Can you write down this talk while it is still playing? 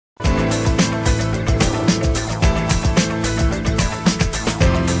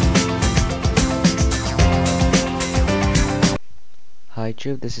Hi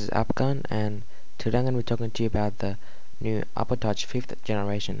YouTube, this is Apgun, and today I'm going to be talking to you about the new iPod Touch 5th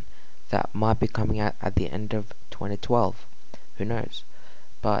generation that might be coming out at the end of 2012. Who knows?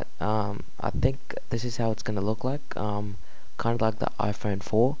 But I think this is how it's going to look like. Kind of like the iPhone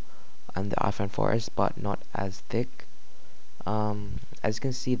 4 and the iPhone 4S, but not as thick. As you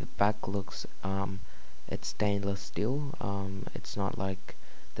can see, the back looks it's stainless steel. It's not like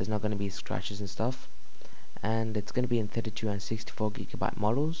there's not going to be scratches and stuff. And it's going to be in 32 and 64 gigabyte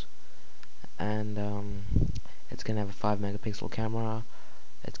models, and it's going to have a 5 megapixel camera.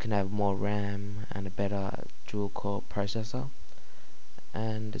 It's going to have more RAM and a better dual core processor,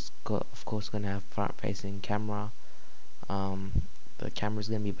 and it's got, of course, going to have front facing camera. The camera is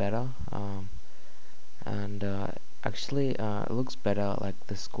going to be better, and actually it looks better like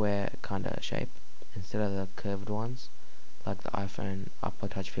the square kind of shape instead of the curved ones like the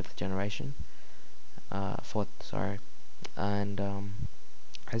iPod Touch 5th generation. Fourth, sorry. And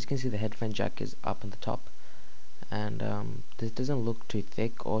as you can see, the headphone jack is up on the top, and this doesn't look too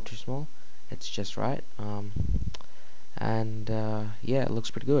thick or too small. It's just right. And yeah, it looks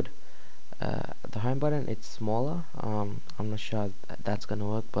pretty good. The home button, it's smaller. I'm not sure that's gonna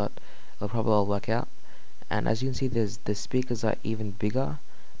work, but it'll probably all work out. And as you can see, the speakers are even bigger.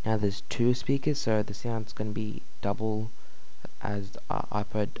 Now there's two speakers, so the sound's gonna be double as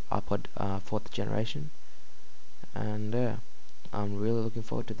iPod 4th generation. And I'm really looking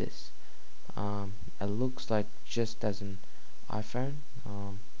forward to this. It looks like just as an iPhone.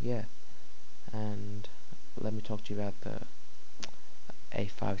 Yeah, and let me talk to you about the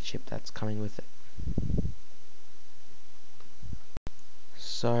A5 chip that's coming with it.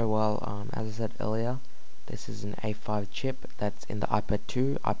 So, well, as I said earlier, this is an A5 chip that's in the iPad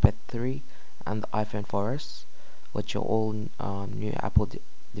 2, iPad 3, and the iPhone 4S, which are all new Apple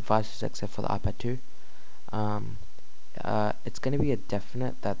devices except for the iPad 2. It's going to be a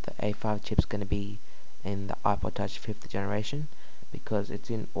definite that the A5 chip is going to be in the iPod Touch 5th generation because it's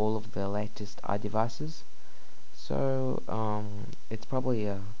in all of the latest iDevices. So it's probably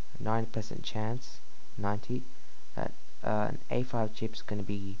a 90% chance, 90, that an A5 chip is going to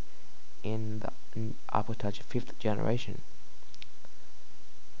be in the iPod Touch 5th generation.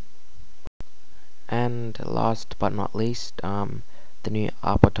 And last but not least, the new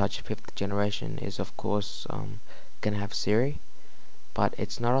iPod Touch 5th generation is of course gonna have Siri, but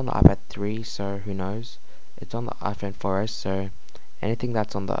it's not on the iPad 3, so who knows. It's on the iPhone 4S, so anything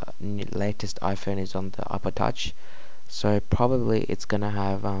that's on the latest iPhone is on the iPod Touch, so probably it's gonna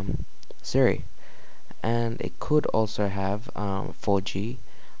have Siri, and it could also have 4G.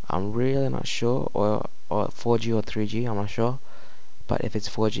 I'm really not sure, or 4G or 3G, I'm not sure, but if it's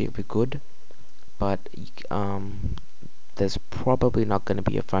 4G it'll be good. But there's probably not going to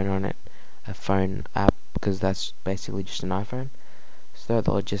be a phone on it, a phone app, because that's basically just an iPhone. So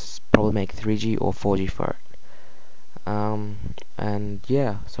they'll just probably make 3G or 4G for it. And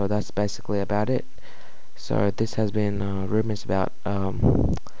yeah, so that's basically about it. So this has been rumors about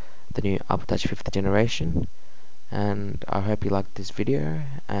the new iPod Touch 5th generation, and I hope you liked this video.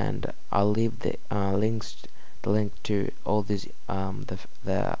 And I'll leave the link to all these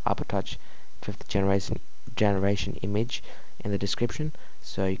the iPod Touch 5th generation image in the description,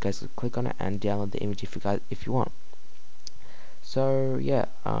 so you guys can click on it and download the image if you want. So yeah,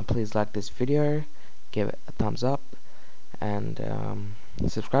 please like this video, give it a thumbs up, and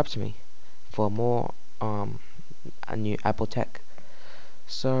subscribe to me for more a new Apple tech.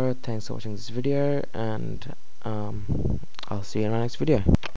 So thanks for watching this video, and I'll see you in my next video.